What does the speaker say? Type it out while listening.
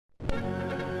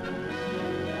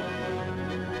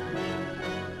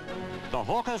The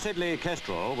Hawker Siddeley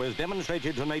Kestrel was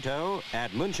demonstrated to NATO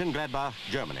at Munchen, Gladbach,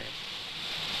 Germany.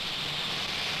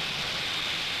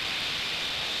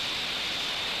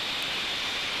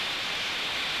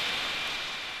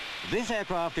 This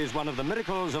aircraft is one of the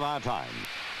miracles of our time,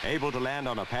 able to land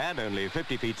on a pad only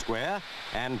 50 feet square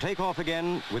and take off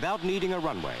again without needing a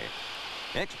runway.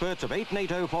 Experts of 8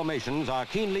 NATO formations are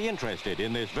keenly interested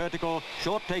in this vertical,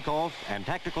 short takeoff and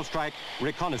tactical strike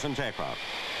reconnaissance aircraft.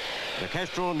 The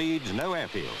Kestrel needs no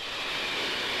airfield.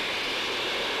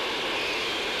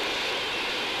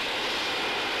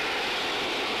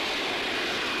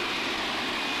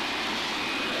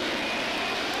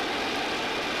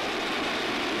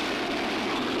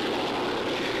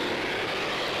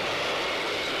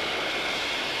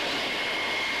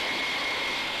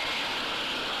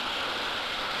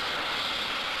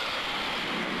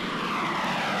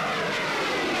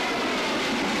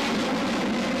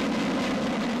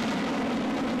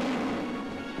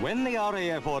 When the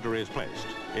RAF order is placed,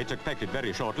 it's expected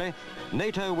very shortly,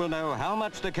 NATO will know how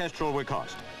much the Kestrel will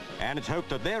cost, and it's hoped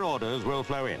that their orders will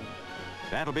flow in.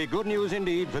 That'll be good news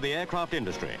indeed for the aircraft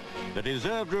industry, the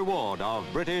deserved reward of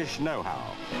British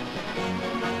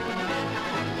know-how.